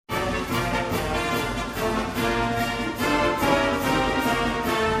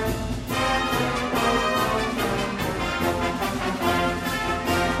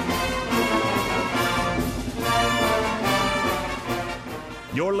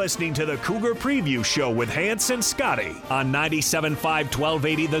listening to the Cougar Preview Show with Hans and Scotty on 97.5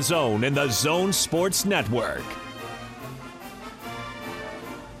 1280 The Zone and the Zone Sports Network.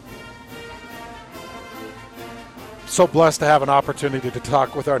 So blessed to have an opportunity to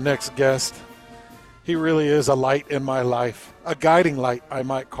talk with our next guest. He really is a light in my life, a guiding light, I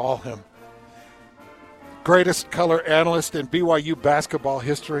might call him. Greatest color analyst in BYU basketball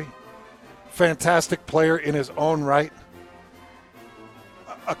history, fantastic player in his own right,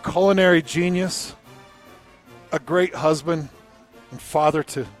 a culinary genius, a great husband and father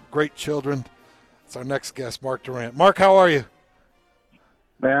to great children. It's our next guest, Mark Durrant. Mark, how are you?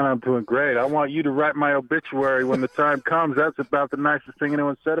 Man, I'm doing great. I want you to write my obituary when the time comes. That's about the nicest thing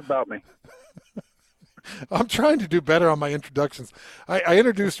anyone said about me. I'm trying to do better on my introductions. I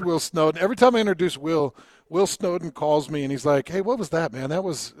introduced Will Snowden. Every time I introduce Will Snowden calls me and he's like, "Hey, what was that, man? That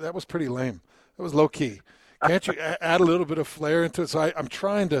was pretty lame. That was low key. Can't you add a little bit of flair into it?" So I'm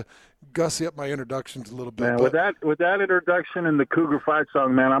trying to gussy up my introductions a little bit. Man, with that introduction and the Cougar fight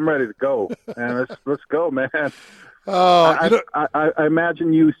song, man, I'm ready to go. Man, let's go, man. I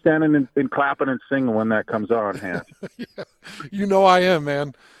imagine you standing and clapping and singing when that comes on, Hans. Yeah. You know I am,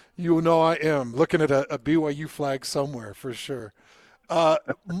 man. You know I am. Looking at a BYU flag somewhere for sure.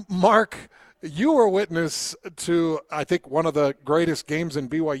 Mark, you were witness to, I think, one of the greatest games in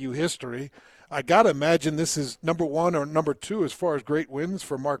BYU history. I got to imagine this is number one or number two as far as great wins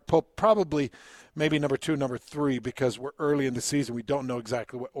for Mark Pope. Probably maybe number two, number three, because we're early in the season. We don't know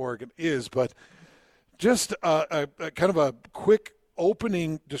exactly what Oregon is, but just a kind of a quick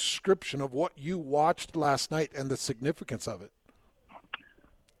opening description of what you watched last night and the significance of it.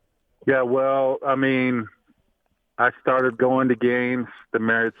 Yeah, well, I mean, I started going to games, the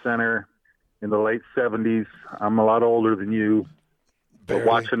Marriott Center, in the late 70s. I'm a lot older than you. But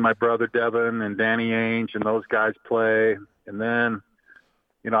watching my brother Devin and Danny Ainge and those guys play. And then,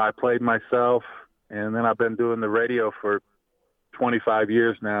 I played myself. And then I've been doing the radio for 25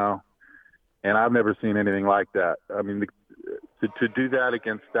 years now. And I've never seen anything like that. I mean, to do that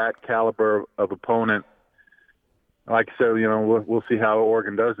against that caliber of opponent, like I said, we'll see how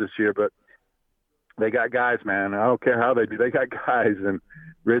Oregon does this year. But they got guys, man. I don't care how they do. They got guys. And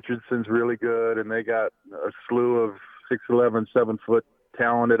Richardson's really good. And they got a slew of 6'11", 7-foot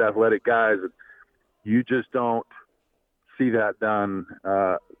talented athletic guys. You just don't see that done,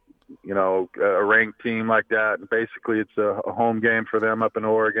 a ranked team like that. And basically it's a home game for them up in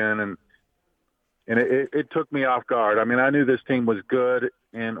Oregon. And it took me off guard. I mean, I knew this team was good.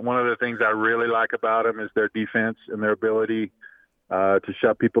 And one of the things I really like about them is their defense and their ability to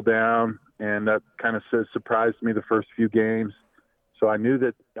shut people down. And that kind of surprised me the first few games. So I knew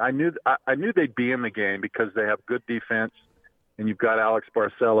they'd be in the game because they have good defense, and you've got Alex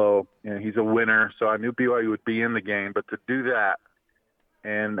Barcelo, and he's a winner. So I knew BYU would be in the game. But to do that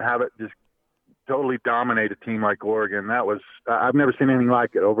and have it just totally dominate a team like Oregon, I've never seen anything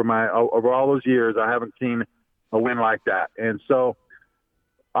like it over all those years. I haven't seen a win like that. And so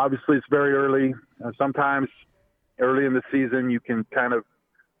obviously it's very early. Sometimes early in the season you can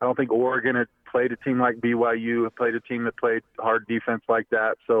I don't think Oregon had played a team like BYU, played a team that played hard defense like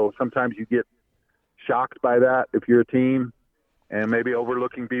that. So sometimes you get shocked by that if you're a team and maybe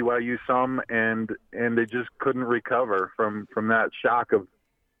overlooking BYU some, and they just couldn't recover from that shock of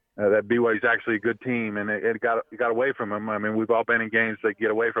that BYU's actually a good team, and it got away from them. I mean, we've all been in games that get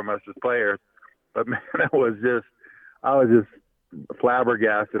away from us as players, but man, I was just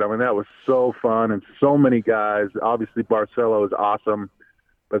flabbergasted. I mean, that was so fun, and so many guys. Obviously, Barcelo is awesome.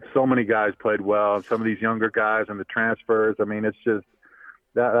 But so many guys played well, and some of these younger guys and the transfers. I mean, it's just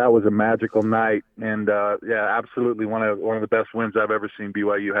that was a magical night, and absolutely one of the best wins I've ever seen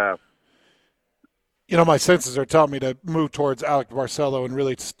BYU have. My senses are telling me to move towards Alex Barcelo and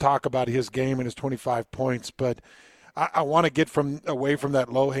really talk about his game and his 25 points, but I want to get away from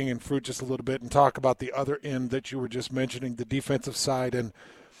that low-hanging fruit just a little bit and talk about the other end that you were just mentioning, the defensive side. And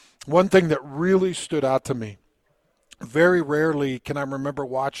one thing that really stood out to me, very rarely can I remember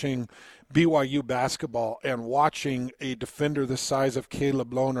watching BYU basketball and watching a defender the size of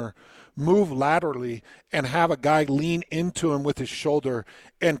Caleb Lohner move laterally and have a guy lean into him with his shoulder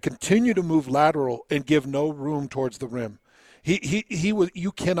and continue to move lateral and give no room towards the rim. He was.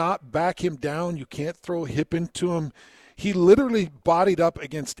 You cannot back him down. You can't throw a hip into him. He literally bodied up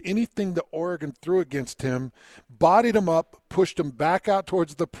against anything that Oregon threw against him, bodied him up, pushed him back out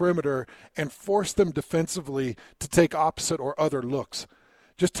towards the perimeter, and forced them defensively to take opposite or other looks.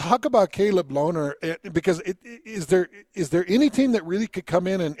 Just talk about Caleb Lohner, because is there any team that really could come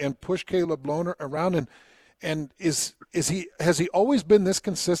in and push Caleb Lohner around, and has he always been this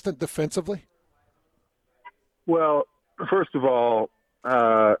consistent defensively? Well, first of all,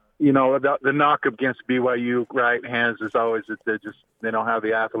 the knock against BYU, right, hands is always that they don't have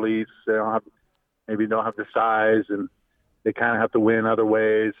the athletes, maybe don't have the size, and they kind of have to win other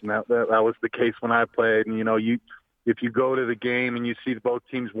ways. And that was the case when I played. And if you go to the game and you see both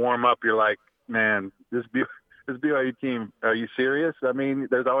teams warm up, you're like, man, this BYU team, are you serious? I mean,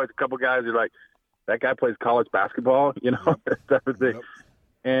 there's always a couple guys who are like, that guy plays college basketball, that type of thing. Yep.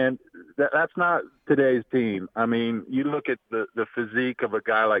 And that's not today's team. I mean, you look at the physique of a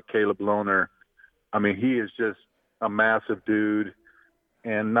guy like Caleb Lohner. I mean, he is just a massive dude.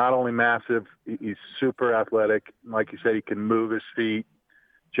 And not only massive, he's super athletic. Like you said, he can move his feet,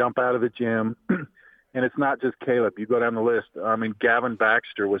 jump out of the gym. And it's not just Caleb. You go down the list. I mean, Gavin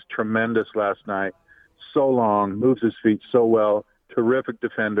Baxter was tremendous last night. So long, moves his feet so well, terrific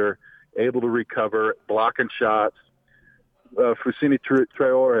defender, able to recover, blocking shots. Fousseyni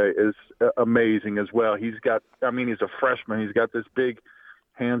Traore is amazing as well. He's a freshman. He's got this big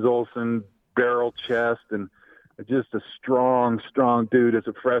Hans Olsen barrel chest and just a strong dude as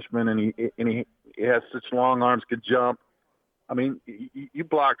a freshman. And he has such long arms, could jump. I mean, you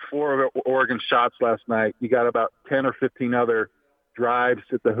blocked 4 of Oregon shots last night. You got about 10 or 15 other drives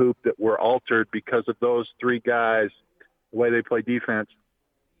at the hoop that were altered because of those 3 guys, the way they play defense.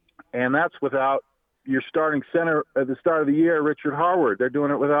 And that's without your starting center at the start of the year, Richard Harward. They're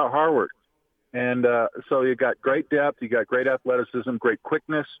doing it without Harward. And so you got great depth, you got great athleticism, great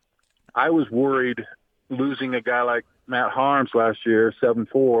quickness. I was worried losing a guy like Matt Harms last year,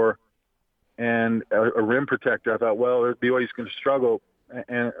 7'4", and a rim protector. I thought, well, BYU's going to struggle.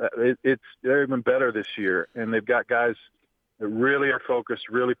 And they're even better this year. And they've got guys that really are focused,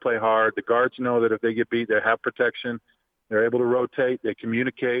 really play hard. The guards know that if they get beat, they have protection. They're able to rotate. They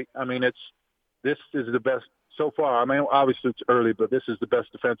communicate. I mean, this is the best so far. I mean, obviously it's early, but this is the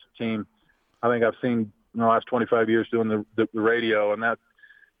best defensive team I think I've seen in the last 25 years doing the radio, and that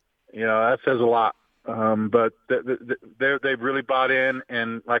says a lot. But they've really bought in,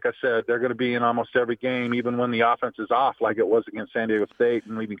 and like I said, they're going to be in almost every game, even when the offense is off, like it was against San Diego State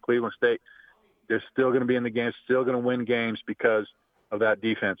and leaving Cleveland State. They're still going to be in the game, still going to win games because of that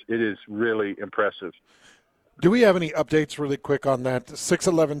defense. It is really impressive. Do we have any updates really quick on that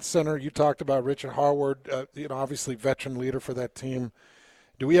 6'11" center? You talked about Richard Harward, obviously veteran leader for that team.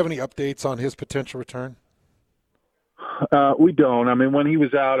 Do we have any updates on his potential return? We don't. I mean, when he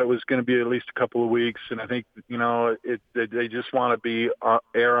was out, it was going to be at least a couple of weeks, and I think they just want to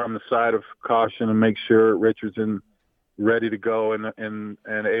err on the side of caution and make sure Richard's ready to go and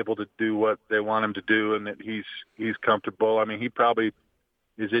able to do what they want him to do, and that he's comfortable. I mean, he probably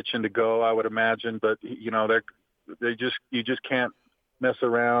is itching to go, I would imagine, but you just can't mess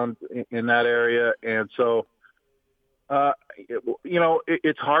around in that area, and so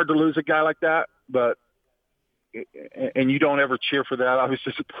it's hard to lose a guy like that, and you don't ever cheer for that,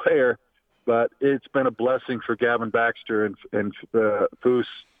 obviously, as a player, but it's been a blessing for Gavin Baxter and Foose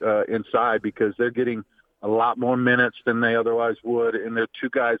inside, because they're getting a lot more minutes than they otherwise would, and they're 2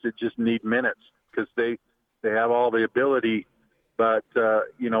 guys that just need minutes because they have all the ability. But,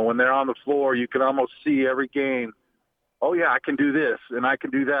 when they're on the floor, you can almost see every game, oh, yeah, I can do this, and I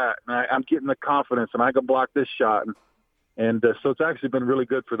can do that, and I'm getting the confidence, and I can block this shot. And so it's actually been really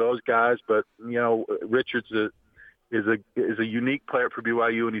good for those guys. But, Richards is a unique player for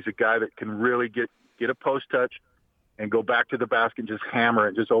BYU, and he's a guy that can really get a post touch and go back to the basket and just hammer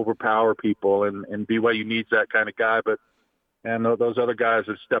and just overpower people. And BYU needs that kind of guy. And those other guys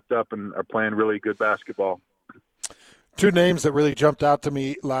have stepped up and are playing really good basketball. 2 names that really jumped out to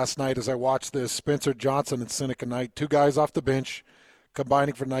me last night as I watched this: Spencer Johnson and Seneca Knight, 2 guys off the bench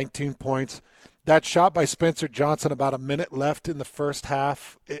combining for 19 points. That shot by Spencer Johnson, about a minute left in the first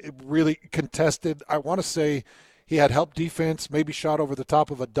half, it really contested. I want to say he had help defense, maybe shot over the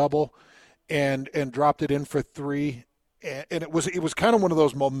top of a double and dropped it in for 3. And it was kind of one of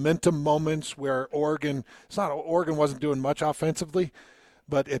those momentum moments where Oregon wasn't doing much offensively,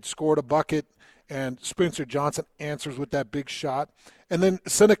 but it scored a bucket. And Spencer Johnson answers with that big shot. And then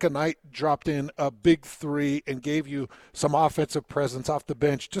Seneca Knight dropped in a big 3 and gave you some offensive presence off the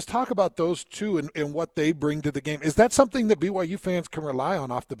bench. Just talk about those 2 and what they bring to the game. Is that something that BYU fans can rely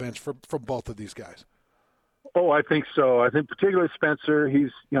on off the bench from both of these guys? Oh, I think so. I think particularly Spencer,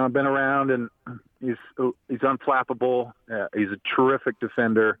 he's been around, and he's unflappable. He's a terrific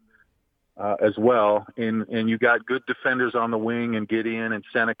defender as well. And you got good defenders on the wing, and Gideon and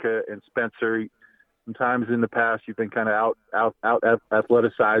Seneca and Spencer. Sometimes in the past you've been kind of out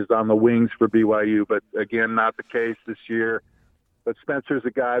athleticized on the wings for BYU, but again, not the case this year. But Spencer's a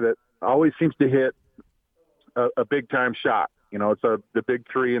guy that always seems to hit a big time shot. It's the big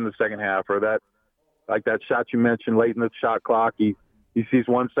 3 in the second half, or that shot you mentioned late in the shot clock. He he sees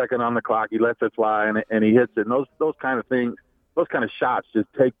 1 second on the clock, he lets it fly, and he hits it. And those kind of things, those kind of shots just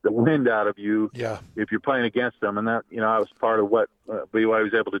take the wind out of you if you're playing against them. And that, that was part of what BYU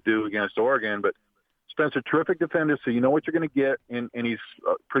was able to do against Oregon. But Spencer, terrific defender, so you know what you're going to get, and he's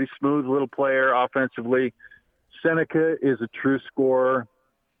a pretty smooth little player offensively. Seneca is a true scorer.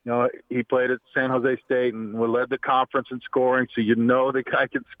 He played at San Jose State and led the conference in scoring, so you know the guy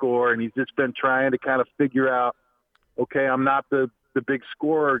can score, and he's just been trying to kind of figure out, okay, I'm not the big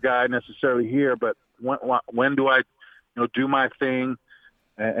scorer guy necessarily here, but when do I do my thing?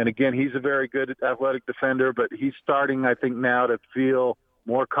 And again, he's a very good athletic defender, but he's starting, I think, now to feel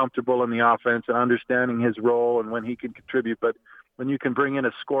more comfortable in the offense and understanding his role and when he can contribute. But when you can bring in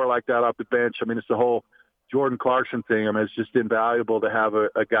a scorer like that off the bench, I mean, it's the whole Jordan Clarkson thing. I mean, it's just invaluable to have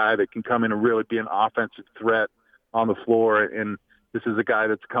a guy that can come in and really be an offensive threat on the floor. And this is a guy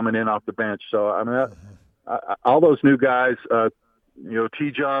that's coming in off the bench. So, I mean, all those new guys,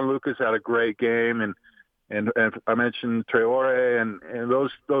 T. John Lucas had a great game, and I mentioned Traore and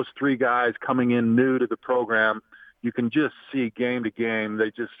those three guys coming in new to the program. You can just see game to game,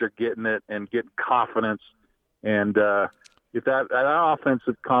 they just are getting it and getting confidence. And if that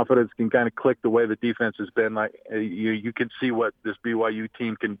offensive confidence can kind of click the way the defense has been, like you can see what this BYU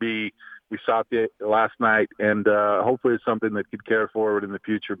team can be. We saw it last night, and hopefully it's something that could carry forward in the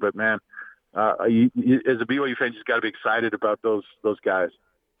future. But man, as a BYU fan, you just got to be excited about those guys.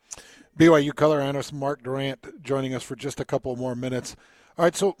 BYU color analyst Mark Durrant joining us for just a couple more minutes. All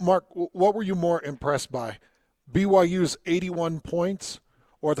right, so Mark, what were you more impressed by? BYU's 81 points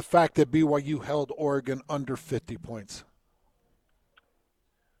or the fact that BYU held Oregon under 50 points?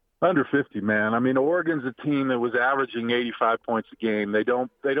 Under 50, man. I mean, Oregon's a team that was averaging 85 points a game. They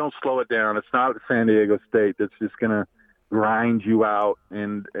don't slow it down. It's not San Diego State that's just going to grind you out,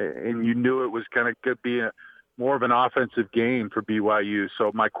 and you knew it was going to be more of an offensive game for BYU.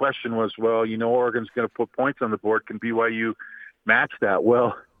 So my question was, well, Oregon's going to put points on the board. Can BYU match that?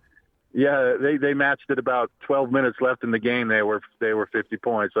 Well, yeah, they matched it about 12 minutes left in the game. They were 50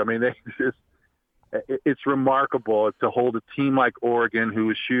 points. I mean, it's remarkable to hold a team like Oregon, who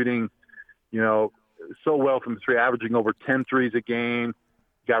is shooting, so well from three, averaging over 10 threes a game.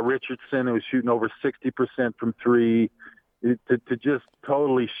 You got Richardson, who was shooting over 60% from three, to just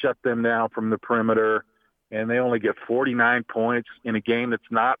totally shut them down from the perimeter. And they only get 49 points in a game that's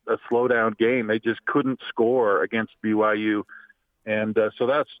not a slowdown game. They just couldn't score against BYU. And so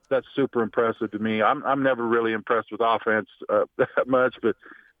that's super impressive to me. I'm never really impressed with offense that much, but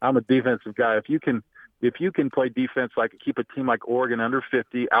I'm a defensive guy. If you can play defense, like keep a team like Oregon under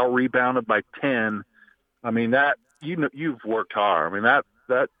 50, out rebounded by 10, I mean that you've worked hard. I mean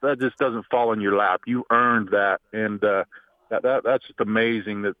that just doesn't fall in your lap. You earned that, and that's just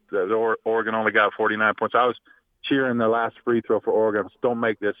amazing that Oregon only got 49 points. I was cheering the last free throw for Oregon. Don't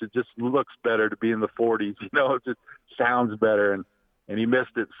make this. It just looks better to be in the 40s. It just sounds better, and he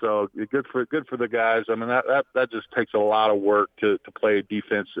missed it. So good for the guys. I mean, that just takes a lot of work to play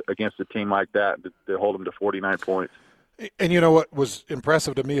defense against a team like that, to hold them to 49 points. And you know what was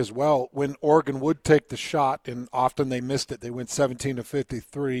impressive to me as well, when Oregon would take the shot, and often they missed it, they went 17 to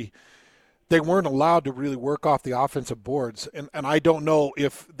 53. They weren't allowed to really work off the offensive boards. And I don't know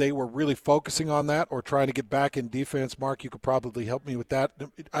if they were really focusing on that or trying to get back in defense. Mark, you could probably help me with that.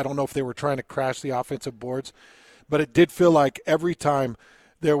 I don't know if they were trying to crash the offensive boards, but it did feel like every time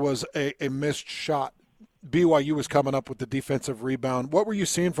there was a missed shot, BYU was coming up with the defensive rebound. What were you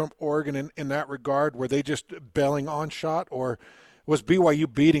seeing from Oregon in that regard? Were they just bailing on shot, or was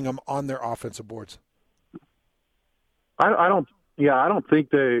BYU beating them on their offensive boards? I don't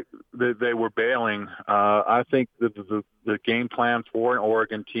think they were bailing. I think that the game plan for an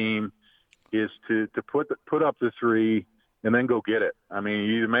Oregon team is to put up the three and then go get it. I mean,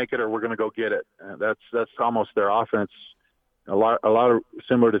 you either make it or we're going to go get it. That's almost their offense. A lot of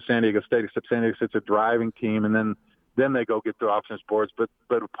similar to San Diego State, except San Diego State's a driving team, and then they go get the offense boards. But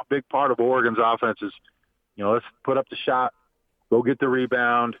a big part of Oregon's offense is, let's put up the shot, go get the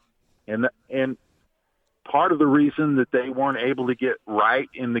rebound, and part of the reason that they weren't able to get right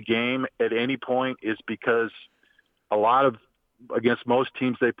in the game at any point is because against most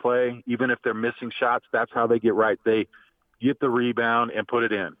teams they play, even if they're missing shots, that's how they get right. They get the rebound and put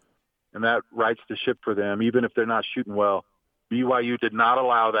it in, and that rights the ship for them, even if they're not shooting well. BYU did not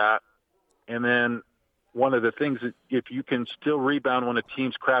allow that. And then one of the things that if you can still rebound when a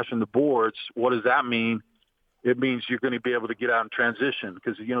team's crashing the boards, what does that mean? It means you're going to be able to get out in transition,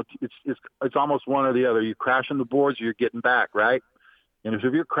 because it's almost one or the other. You're crashing the boards, or you're getting back, right? And if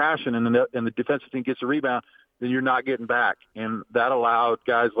you're crashing and the defensive team gets a rebound, then you're not getting back. And that allowed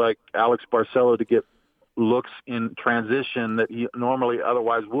guys like Alex Barcelo to get looks in transition that he normally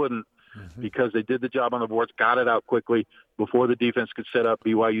otherwise wouldn't, because they did the job on the boards, got it out quickly before the defense could set up.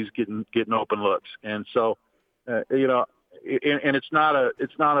 BYU's getting open looks, and so and it's not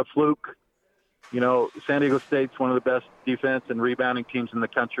a fluke. San Diego State's one of the best defense and rebounding teams in the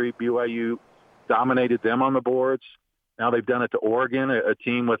country. BYU dominated them on the boards. Now they've done it to Oregon, a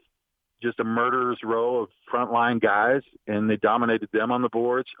team with just a murderer's row of frontline guys, and they dominated them on the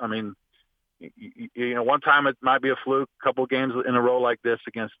boards. I mean, one time it might be a fluke. A couple games in a row like this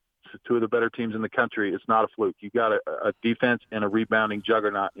against two of the better teams in the country, it's not a fluke. You got a defense and a rebounding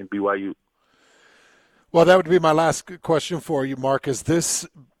juggernaut in BYU. Well, that would be my last question for you, Mark. Is this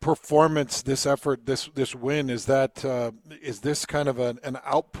performance, this effort, this win, is this kind of an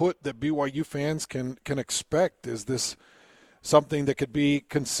output that BYU fans can expect? Is this something that could be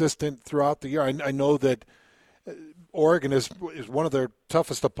consistent throughout the year? I know that Oregon is one of their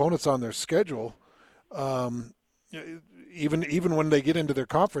toughest opponents on their schedule. Even when they get into their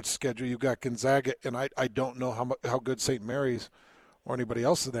conference schedule, you've got Gonzaga, and I don't know how good St. Mary's or anybody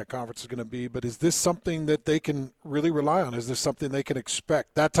else in that conference is going to be, but is this something that they can really rely on? Is this something they can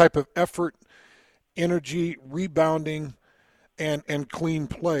expect? That type of effort, energy, rebounding, and clean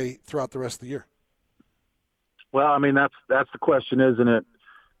play throughout the rest of the year? Well, I mean, that's the question, isn't it?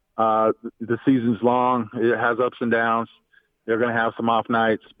 The season's long. It has ups and downs. They're going to have some off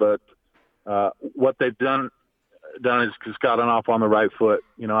nights, but what they've done is just gotten off on the right foot.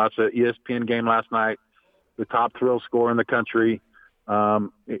 That's an ESPN game last night, the top thrill score in the country.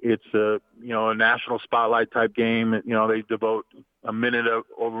 It's a national spotlight type game. They devote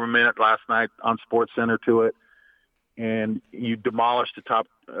over a minute last night on SportsCenter to it, and you demolished the top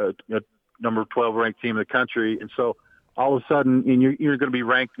number 12 ranked team in the country. And so all of a sudden, you're going to be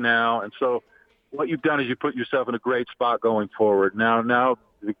ranked now. And so what you've done is you put yourself in a great spot going forward. Now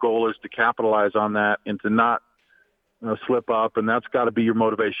the goal is to capitalize on that and to not slip up, and that's got to be your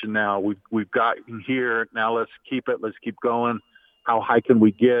motivation now. We've got here, now let's keep it, let's keep going. How high can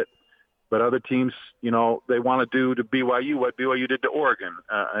we get? But other teams, they want to do to BYU what BYU did to Oregon,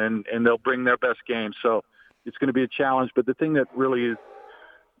 and they'll bring their best game. So it's going to be a challenge. But the thing that really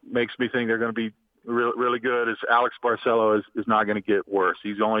makes me think they're going to be really good is Alex Barcelo is not going to get worse.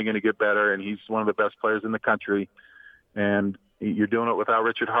 He's only going to get better, and he's one of the best players in the country. And you're doing it without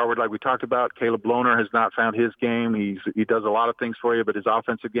Richard Harwood, like we talked about. Caleb Lohner has not found his game. He does a lot of things for you, but his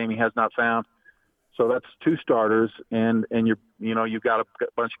offensive game he has not found. So that's two starters, and you've got a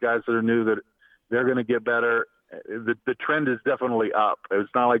bunch of guys that are new that they're going to get better. The trend is definitely up. It's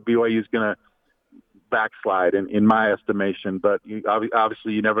not like BYU is going to backslide in my estimation, but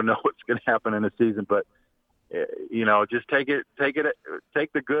obviously you never know what's going to happen in a season. But just take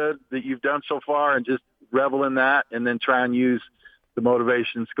the good that you've done so far and just revel in that, and then try and use the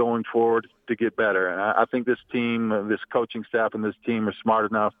motivations going forward to get better. And I think this team, this coaching staff, and this team are smart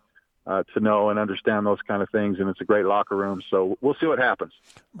enough to know and understand those kind of things, and it's a great locker room. So we'll see what happens.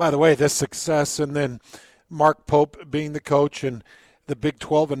 By the way, this success, and then Mark Pope being the coach, and the Big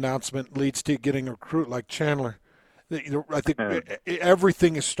 12 announcement leads to getting a recruit like Chandler. I think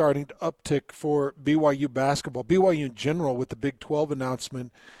everything is starting to uptick for BYU basketball, BYU in general, with the Big 12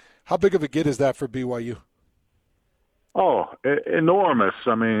 announcement. How big of a get is that for BYU? Oh, enormous.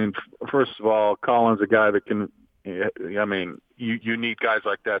 I mean, first of all, Colin's a guy that can – you need guys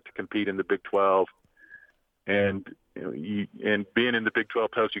like that to compete in the Big 12. And being in the Big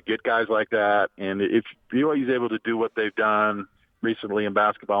 12 helps you get guys like that. And if BYU is able to do what they've done recently in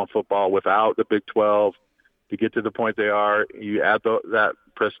basketball and football without the Big 12 to get to the point they are, you add that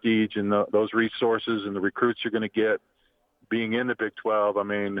prestige and those resources and the recruits you're going to get being in the Big 12. I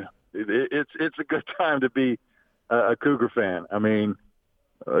mean, it's a good time to be a Cougar fan. I mean,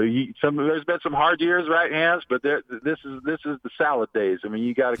 there's been some hard years, right, Hans? But this is the salad days. I mean,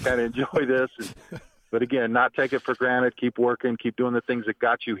 you got to kind of enjoy this. But again, not take it for granted. Keep working. Keep doing the things that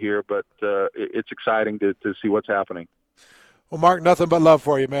got you here. But it's exciting to see what's happening. Well, Mark, nothing but love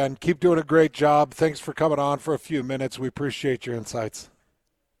for you, man. Keep doing a great job. Thanks for coming on for a few minutes. We appreciate your insights.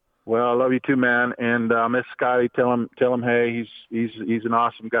 Well, I love you too, man. And Miss Scotty, tell him, hey, he's an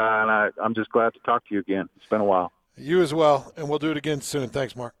awesome guy, and I'm just glad to talk to you again. It's been a while. You as well, and we'll do it again soon.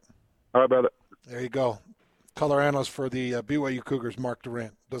 Thanks, Mark. All right, brother. There you go. Color analyst for the BYU Cougars, Mark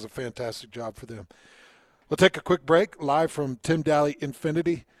Durrant, does a fantastic job for them. We'll take a quick break, live from Tim Daly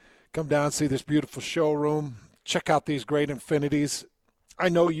Infinity. Come down and see this beautiful showroom. Check out these great Infinities. I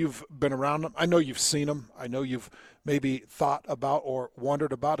know you've been around them. I know you've seen them. I know you've maybe thought about or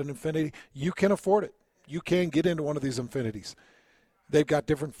wondered about an Infinity. You can afford it. You can get into one of these Infinities. They've got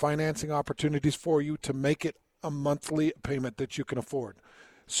different financing opportunities for you to make it a monthly payment that you can afford.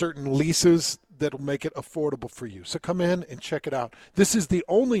 Certain leases that'll make it affordable for you. So come in and check it out. This is the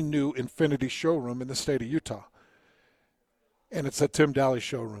only new Infiniti showroom in the state of Utah, and it's a Tim Daly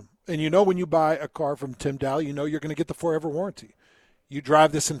showroom. And you know when you buy a car from Tim Daly, you know you're going to get the forever warranty. You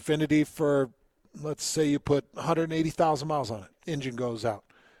drive this Infiniti for, let's say you put 180,000 miles on it. Engine goes out.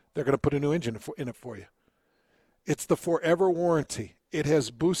 They're going to put a new engine in it for you. It's the forever warranty. It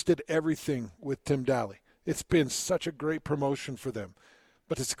has boosted everything with Tim Daly. It's been such a great promotion for them.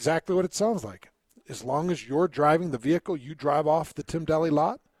 But it's exactly what it sounds like. As long as you're driving the vehicle you drive off the Tim Daly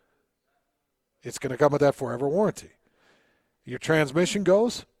lot, it's going to come with that forever warranty. Your transmission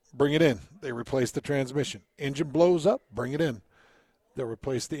goes, bring it in. They replace the transmission. Engine blows up, bring it in. They'll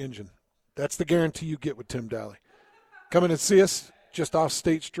replace the engine. That's the guarantee you get with Tim Daly. Come in and see us just off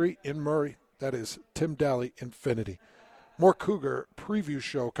State Street in Murray. That is Tim Daly Infiniti. More Cougar preview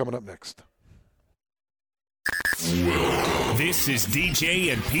show coming up next. This is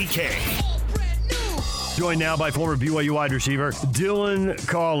DJ and PK. Joined now by former BYU wide receiver Dylan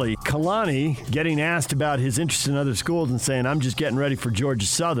Cawley. Kalani getting asked about his interest in other schools and saying, I'm just getting ready for Georgia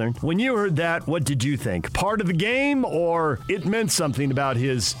Southern. When you heard that, what did you think? Part of the game, or it meant something about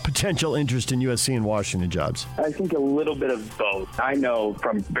his potential interest in USC and Washington jobs? I think a little bit of both. I know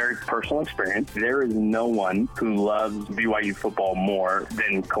from very personal experience, there is no one who loves BYU football more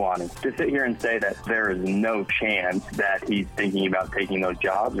than Kalani. To sit here and say that there is no chance that he's thinking about taking those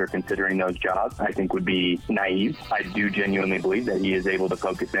jobs or considering those jobs, I think would be naive. I do genuinely believe that he is able to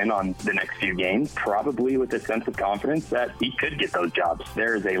focus in on the next few games, probably with a sense of confidence that he could get those jobs.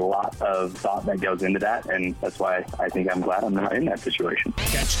 There is a lot of thought that goes into that, and that's why I think I'm glad I'm not in that situation.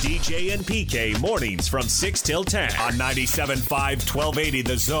 Catch DJ and PK mornings from 6 till 10 on 97.5, 1280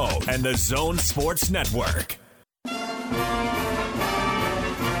 The Zone and The Zone Sports Network.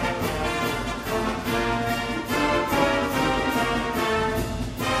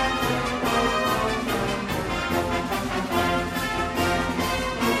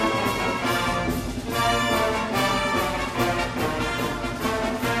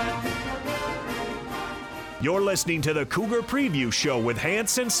 You're listening to the Cougar Preview Show with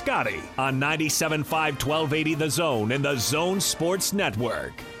Hans and Scotty on 97.5, 1280 The Zone and The Zone Sports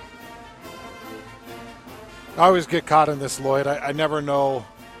Network. I always get caught in this, Lloyd. I never know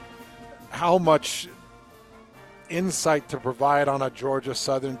how much insight to provide on a Georgia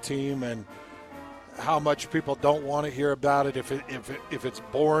Southern team and how much people don't want to hear about it. If it's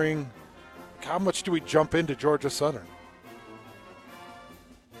boring, how much do we jump into Georgia Southern?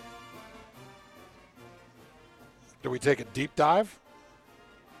 Do we take a deep dive?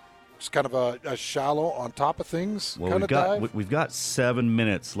 Just kind of a shallow on top of things kind of dive? We've got 7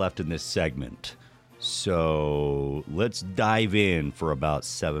 minutes left in this segment. So let's dive in for about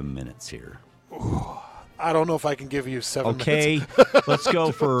 7 minutes here. Ooh, I don't know if I can give you 7 minutes. Okay, let's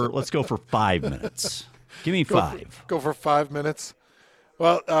go for 5 minutes. Give me five. Go for 5 minutes.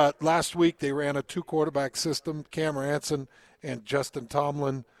 Well, last week they ran a 2-quarterback system. Cam Ranson and Justin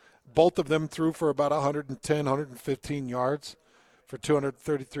Tomlin, both of them threw for about 110, 115 yards for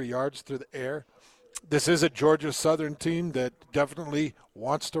 233 yards through the air. This is a Georgia Southern team that definitely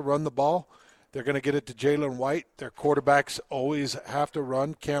wants to run the ball. They're going to get it to Jalen White. Their quarterbacks always have to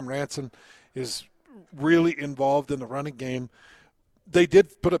run. Cam Ranson is really involved in the running game. They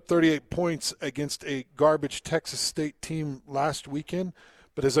did put up 38 points against a garbage Texas State team last weekend,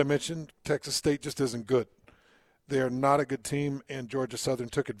 but as I mentioned, Texas State just isn't good. They are not a good team, and Georgia Southern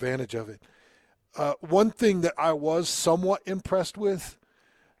took advantage of it. One thing that I was somewhat impressed with,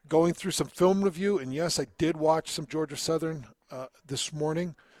 going through some film review, and yes, I did watch some Georgia Southern this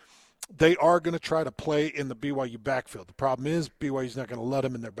morning, they are going to try to play in the BYU backfield. The problem is BYU's not going to let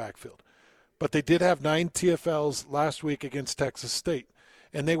them in their backfield. But they did have 9 TFLs last week against Texas State,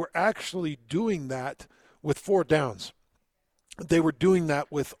 and they were actually doing that with 4 downs. They were doing that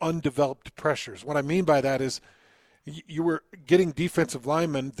with undeveloped pressures. What I mean by that is you were getting defensive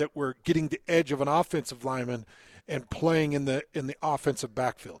linemen that were getting the edge of an offensive lineman and playing in the offensive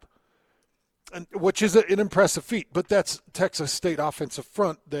backfield, and which is an impressive feat. But that's Texas State offensive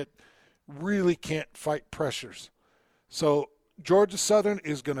front that really can't fight pressures. So Georgia Southern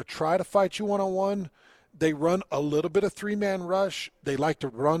is going to try to fight you one-on-one. They run a little bit of 3-man rush. They like to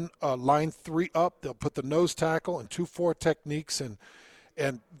run line 3 up. They'll put the nose tackle and 2-4 techniques, and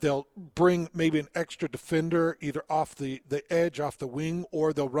they'll bring maybe an extra defender either off the edge, off the wing,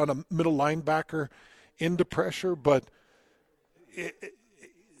 or they'll run a middle linebacker into pressure. But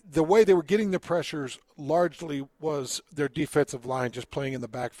the way they were getting the pressures largely was their defensive line just playing in the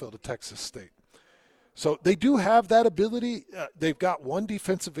backfield of Texas State. So they do have that ability. They've got one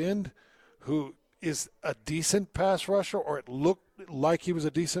defensive end who is a decent pass rusher, or it looked like he was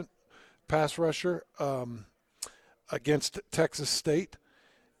a decent pass rusher against Texas State.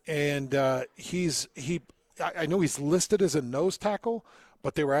 And I know he's listed as a nose tackle,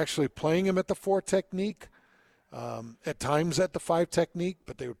 but they were actually playing him at the 4 technique, at times at the 5 technique,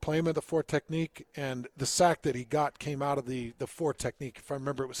 but they would play him at the 4 technique. And the sack that he got came out of the 4 technique. If I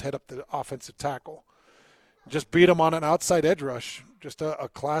remember, it was head up the offensive tackle. Just beat him on an outside edge rush. Just a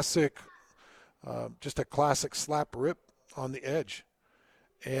classic slap rip on the edge,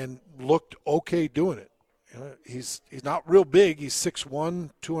 and looked okay doing it. He's not real big. He's 6'1",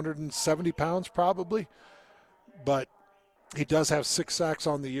 270 pounds probably, but he does have 6 sacks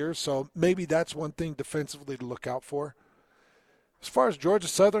on the year, so maybe that's one thing defensively to look out for. As far as Georgia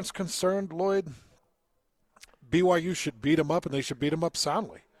Southern's concerned, Lloyd, BYU should beat him up, and they should beat him up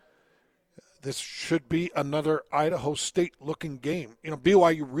soundly. This should be another Idaho State-looking game.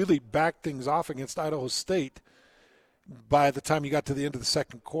 BYU really backed things off against Idaho State by the time you got to the end of the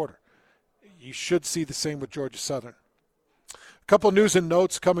second quarter. You should see the same with Georgia Southern. A couple news and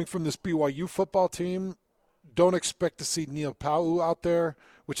notes coming from this BYU football team. Don't expect to see Neil Pau'u out there,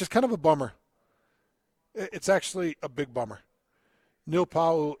 which is kind of a bummer. It's actually a big bummer. Neil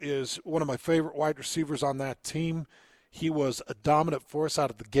Pau'u is one of my favorite wide receivers on that team. He was a dominant force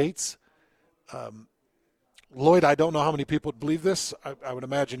out of the gates. Lloyd, I don't know how many people would believe this. I would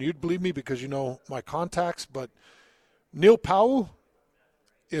imagine you'd believe me because you know my contacts, but Neil Pau'u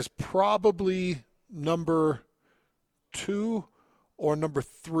is probably number 2 or number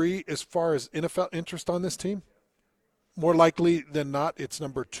 3 as far as NFL interest on this team. More likely than not, it's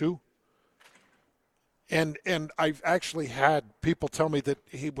number 2. And I've actually had people tell me that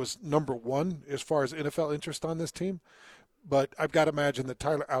he was number 1 as far as NFL interest on this team. But I've got to imagine that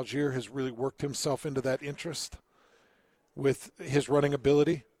Tyler Algier has really worked himself into that interest with his running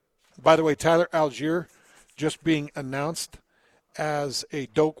ability. By the way, Tyler Algier just being announced as a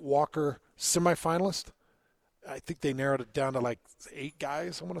Doak Walker semifinalist. I think they narrowed it down to like 8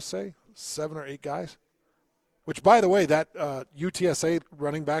 guys, I want to say, 7 or 8 guys. Which, by the way, that UTSA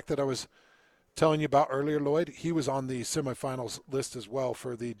running back that I was telling you about earlier, Lloyd, he was on the semifinals list as well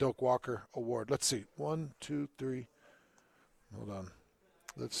for the Doak Walker Award. Let's see. 1, 2, 3. Hold on.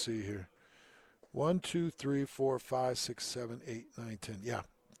 Let's see here. 1, 2, 3, 4, 5, 6, 7, 8, 9, 10. Yeah,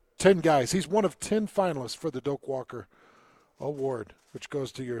 10 guys. He's one of 10 finalists for the Doak Walker Award, which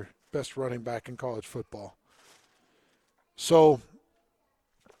goes to your best running back in college football. So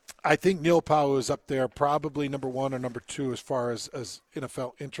I think Neil Pau'u is up there, probably number 1 or number 2 as far as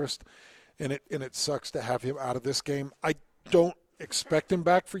NFL interest, and it sucks to have him out of this game. I don't expect him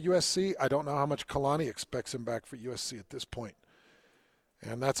back for USC. I don't know how much Kalani expects him back for USC at this point.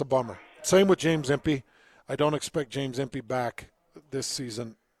 And that's a bummer. Same with James Empey. I don't expect James Empey back this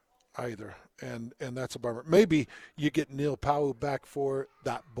season either. And that's a bummer. Maybe you get Neil Pau'u back for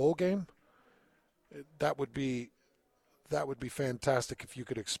that bowl game. That would be fantastic if you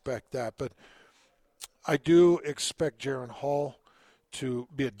could expect that. But I do expect Jaron Hall to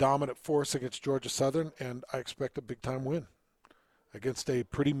be a dominant force against Georgia Southern, and I expect a big-time win against a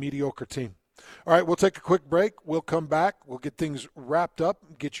pretty mediocre team. All right, we'll take a quick break. We'll come back. We'll get things wrapped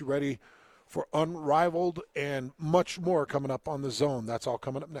up, get you ready for Unrivaled and much more coming up on The Zone. That's all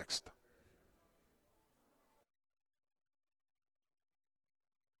coming up next.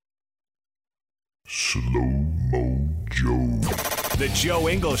 Slow-Mo Joe. The Joe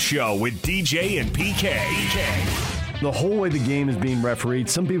Ingles Show with DJ and PK. The whole way the game is being refereed,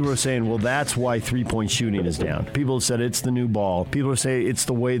 some people are saying, well, that's why three-point shooting is down. People have said it's the new ball. People are saying it's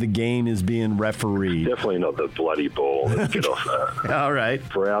the way the game is being refereed. Definitely not the bloody ball. Let's get off that. All right.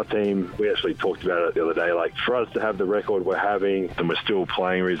 For our team, we actually talked about it the other day. Like, for us to have the record we're having and we're still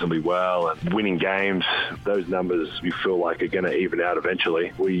playing reasonably well and winning games, those numbers we feel like are going to even out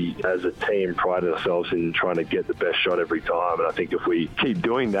eventually. We, as a team, pride ourselves in trying to get the best shot every time. And I think if we keep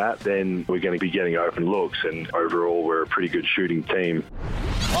doing that, then we're going to be getting open looks. And overall, we're a pretty good shooting team.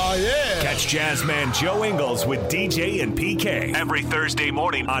 Oh, yeah. Catch Jazzman Joe Ingles with DJ and PK every Thursday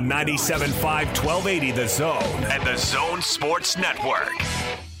morning on 97.5 1280 The Zone and The Zone Sports Network.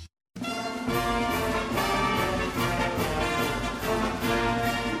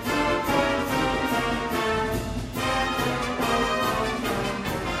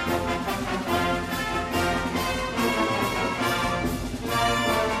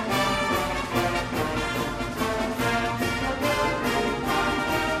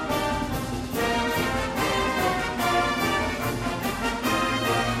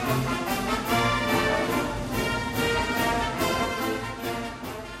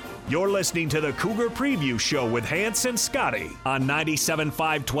 You're listening to the Cougar Preview Show with Hans and Scotty on 97.5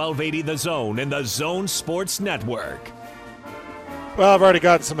 1280 The Zone and The Zone Sports Network. Well, I've already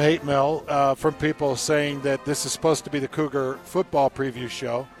gotten some hate mail from people saying that this is supposed to be the Cougar football preview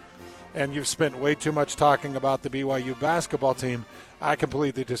show, and you've spent way too much talking about the BYU basketball team. I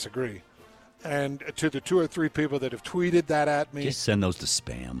completely disagree. And to the 2 or 3 people that have tweeted that at me, just send those to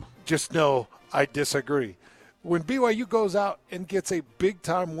spam. Just know I disagree. When BYU goes out and gets a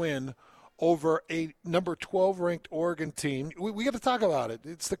big-time win over a number 12 ranked Oregon team, we got to talk about it.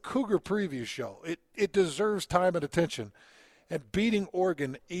 It's the Cougar preview show. It deserves time and attention. And beating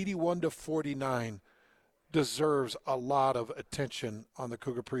Oregon 81-49 deserves a lot of attention on the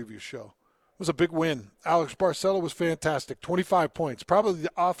Cougar preview show. It was a big win. Alex Barcelo was fantastic, 25 points, probably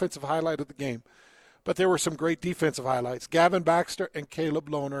the offensive highlight of the game. But there were some great defensive highlights. Gavin Baxter and Caleb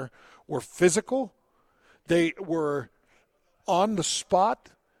Lohner were physical. They were on the spot.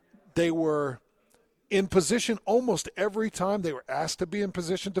 They were in position almost every time they were asked to be in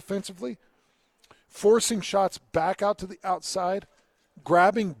position defensively, forcing shots back out to the outside,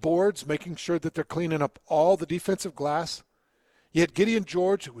 grabbing boards, making sure that they're cleaning up all the defensive glass. You had Gideon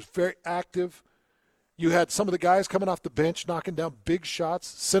George, who was very active. You had some of the guys coming off the bench knocking down big shots.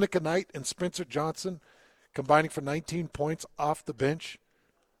 Seneca Knight and Spencer Johnson combining for 19 points off the bench.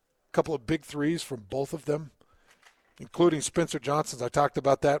 A couple of big threes from both of them, including Spencer Johnson's. I talked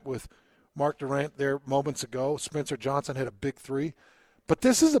about that with Mark Durrant there moments ago. Spencer Johnson had a big three. But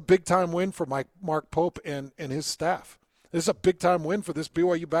this is a big-time win for Mark Pope and his staff. This is a big-time win for this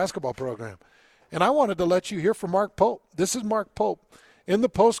BYU basketball program. And I wanted to let you hear from Mark Pope. This is Mark Pope in the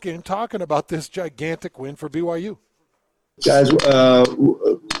postgame talking about this gigantic win for BYU. Guys,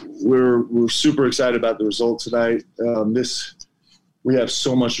 we're super excited about the result tonight. We have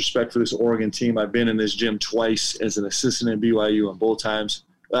so much respect for this Oregon team. I've been in this gym twice as an assistant at BYU, and both times,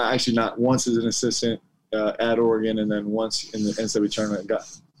 actually not once as an assistant at Oregon, and then once in the NCAA tournament, got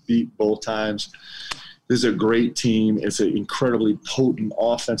beat both times. This is a great team. It's an incredibly potent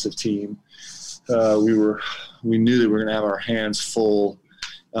offensive team. We knew that we were going to have our hands full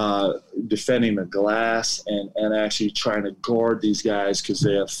defending the glass and actually trying to guard these guys, because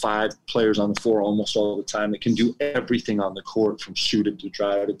they have 5 players on the floor almost all the time that can do everything on the court, from shoot it to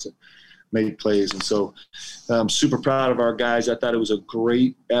drive it to make plays. And so I'm super proud of our guys. I thought it was a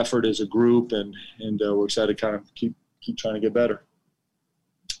great effort as a group, and we're excited to kind of keep trying to get better.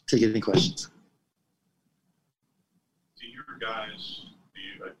 Take any questions. To your guys,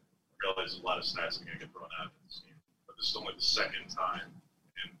 I realize a lot of stats are going to get thrown out in this game, but this is only the second time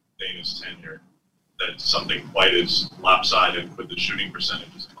in Dana's tenure that something quite as lopsided with the shooting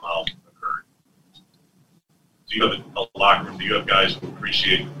percentages involved occurred. Do you have a locker room? Do you have guys who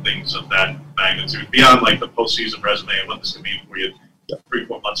appreciate things of that magnitude beyond like the postseason resume and what this can mean for you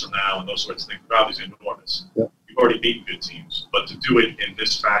 3-4 months from now and those sorts of things? They're obviously enormous. Yeah. You've already beaten good teams, but to do it in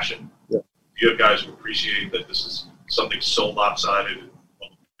this fashion, do you have guys who appreciate that this is something so lopsided,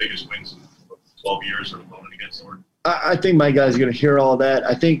 one of the biggest wins in 12 years or opponent against Oregon? I think my guys are going to hear all that.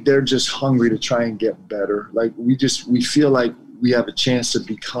 I think they're just hungry to try and get better. Like we feel like we have a chance to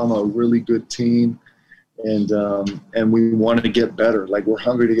become a really good team. And we want to get better. Like, we're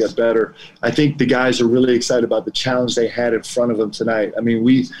hungry to get better. I think the guys are really excited about the challenge they had in front of them tonight. I mean,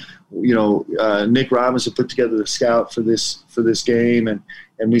 Nick Robinson put together the scout for this game, and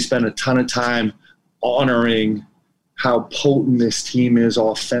we spent a ton of time honoring how potent this team is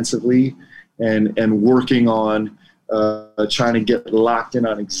offensively, and working on trying to get locked in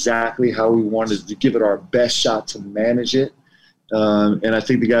on exactly how we wanted to give it our best shot to manage it. And I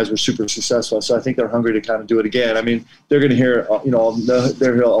think the guys were super successful. So I think they're hungry to kind of do it again. I mean, they're going to hear, all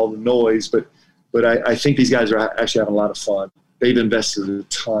the noise, but I think these guys are actually having a lot of fun. They've invested a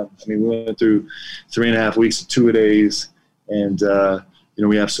ton. I mean, we went through 3.5 weeks of 2-a-days, and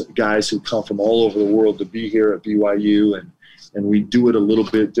we have some guys who come from all over the world to be here at BYU, and we do it a little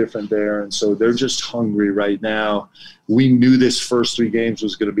bit different there. And so they're just hungry right now. We knew this first 3 games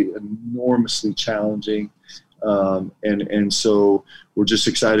was going to be enormously challenging. And so we're just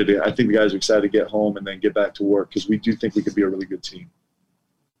excited. I think the guys are excited to get home and then get back to work, because we do think we could be a really good team.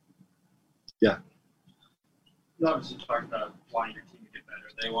 Yeah. You obviously talked about wanting your team to get better.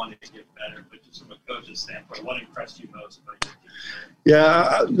 They wanted to get better, but just from a coach's standpoint, what impressed you most about your team?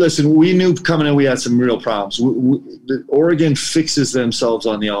 Yeah, listen, we knew coming in we had some real problems. Oregon fixes themselves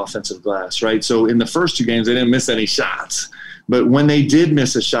on the offensive glass, right? So in the first 2 games, they didn't miss any shots. But when they did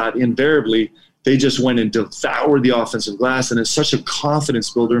miss a shot, invariably, they just went and devoured the offensive glass, and it's such a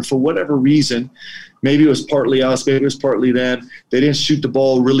confidence builder. And for whatever reason, maybe it was partly us, maybe it was partly them, they didn't shoot the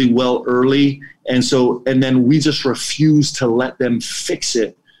ball really well early. And then we just refused to let them fix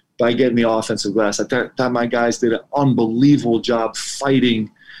it by getting the offensive glass. I thought my guys did an unbelievable job fighting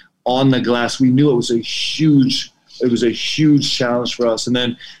on the glass. We knew it was a huge It was a huge challenge for us. And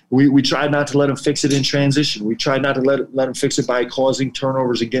then we tried not to let him fix it in transition. We tried not to let him fix it by causing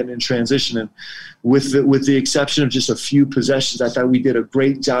turnovers and getting in transition. And with the exception of just a few possessions, I thought we did a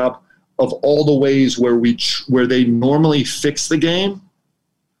great job of all the ways where they normally fix the game.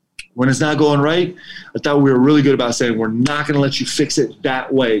 When it's not going right, I thought we were really good about saying we're not going to let you fix it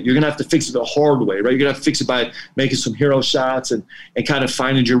that way. You're going to have to fix it the hard way, right? You're going to have to fix it by making some hero shots and kind of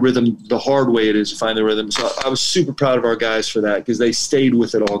finding your rhythm the hard way it is to find the rhythm. So I was super proud of our guys for that because they stayed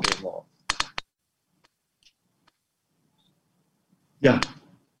with it all game long. Yeah.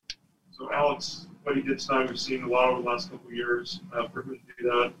 So, Alex, what he did tonight, we've seen a lot over the last couple of years. For him to do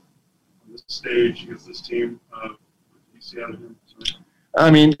that on this stage against this team, what do you see out of him tonight? I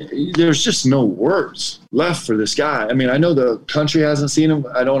mean, there's just no words left for this guy. I mean, I know the country hasn't seen him.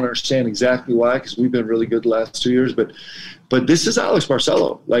 I don't understand exactly why because we've been really good the last 2 years. But this is Alex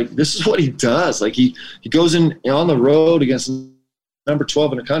Barcelo. Like, this is what he does. Like, he goes in on the road against number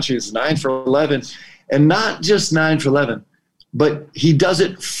 12 in the country. It's 9 for 11. And not just 9 for 11, but he does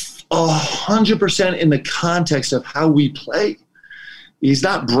it 100% in the context of how we play. He's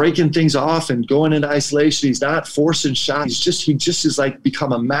not breaking things off and going into isolation. He's not forcing shots. He just is like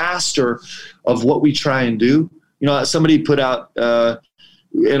become a master of what we try and do. You know, somebody put out,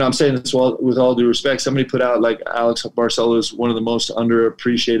 and I'm saying this with all due respect, somebody put out like Alex Barcelo is one of the most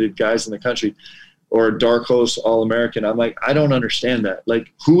underappreciated guys in the country or a dark horse All-American. I'm like, I don't understand that.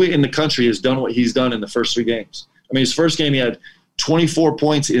 Like, who in the country has done what he's done in the first 3 games? I mean, his first game he had 24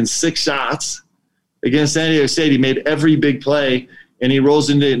 points in 6 shots against San Diego State. He made every big play. And he rolls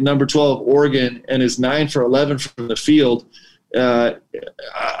into number 12, Oregon, and is 9 for 11 from the field. I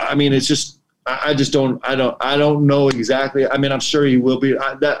mean, it's just I don't know exactly. I mean, I'm sure he will be.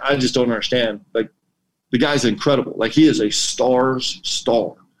 I just don't understand. Like, the guy's incredible. Like, he is a star's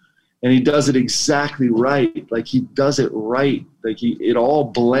star, and he does it exactly right. Like, he does it right. Like, it all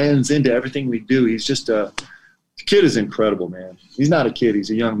blends into everything we do. He's just the kid is incredible, man. He's not a kid.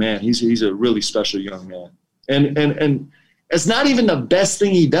 He's a young man. He's a really special young man. And it's not even the best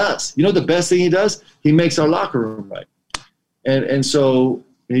thing he does. You know, the best thing he does, he makes our locker room right. And so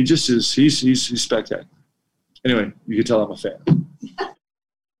he just is. He's spectacular. Anyway, you can tell I'm a fan.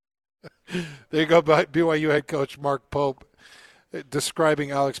 There you go, BYU head coach Mark Pope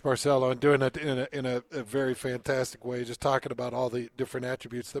describing Alex Barcelo and doing it in a very fantastic way, just talking about all the different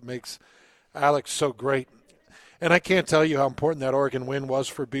attributes that makes Alex so great. And I can't tell you how important that Oregon win was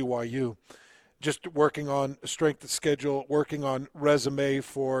for BYU. Just working on strength of schedule, working on resume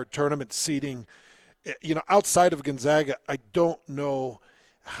for tournament seeding. You know, outside of Gonzaga, I don't know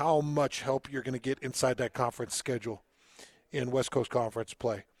how much help you're going to get inside that conference schedule in West Coast Conference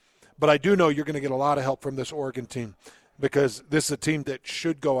play. But I do know you're going to get a lot of help from this Oregon team because this is a team that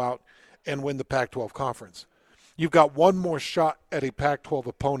should go out and win the Pac-12 conference. You've got one more shot at a Pac-12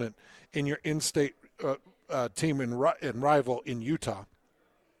 opponent in your in-state team and rival in Utah.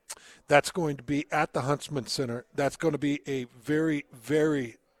 That's going to be at the Huntsman Center. That's going to be a very,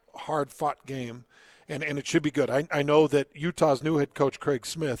 very hard-fought game, and it should be good. I know that Utah's new head coach, Craig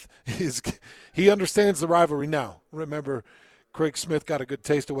Smith, he understands the rivalry now. Remember, Craig Smith got a good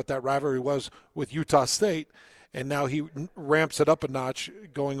taste of what that rivalry was with Utah State, and now he ramps it up a notch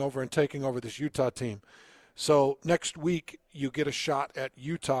going over and taking over this Utah team. So next week you get a shot at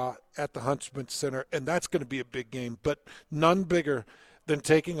Utah at the Huntsman Center, and that's going to be a big game, but none bigger than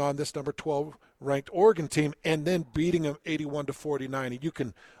taking on this number 12 ranked Oregon team and then beating them 81-49. And you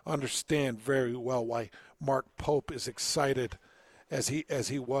can understand very well why Mark Pope is excited as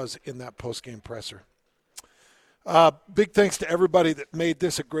he was in that postgame presser. Big thanks to everybody that made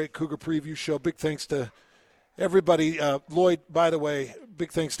this a great Cougar preview show. Big thanks to everybody. Lloyd, by the way,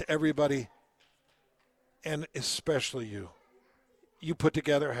 big thanks to everybody, and especially you. You put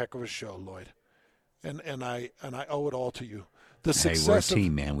together a heck of a show, Lloyd, and I owe it all to you. We're a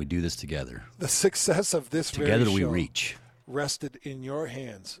team, man. We do this together. The success of this together very show we reach. Rested in your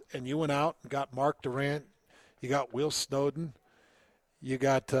hands, and you went out and got Mark Durrant. You got Will Snowden. You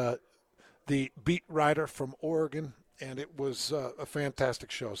got the beat writer from Oregon, and it was a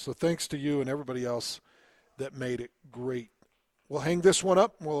fantastic show. So thanks to you and everybody else that made it great. We'll hang this one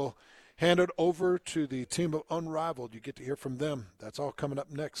up. We'll hand it over to the team of Unrivaled. You get to hear from them. That's all coming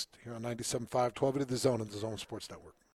up next here on 97.5, 12 to the Zone and the Zone Sports Network.